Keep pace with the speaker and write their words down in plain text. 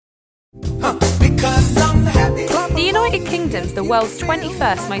United Kingdom's the world's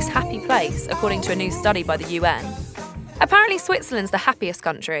 21st most happy place, according to a new study by the UN. Apparently Switzerland's the happiest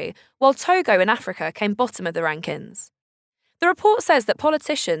country, while Togo in Africa came bottom of the rankings. The report says that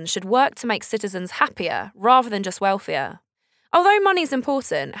politicians should work to make citizens happier rather than just wealthier. Although money's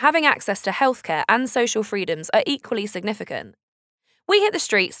important, having access to healthcare and social freedoms are equally significant. We hit the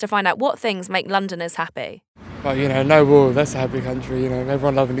streets to find out what things make Londoners happy. Well, no war, that's a happy country,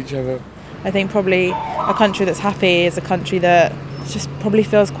 everyone loving each other. I think probably a country that's happy is a country that just probably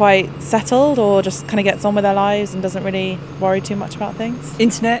feels quite settled or just kind of gets on with their lives and doesn't really worry too much about things.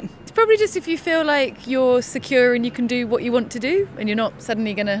 Internet. It's probably just if you feel like you're secure and you can do what you want to do and you're not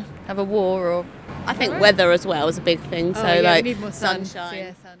suddenly going to have a war or... I think weather as well is a big thing, so we need more sun. sunshine.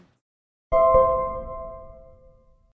 Yeah, sun.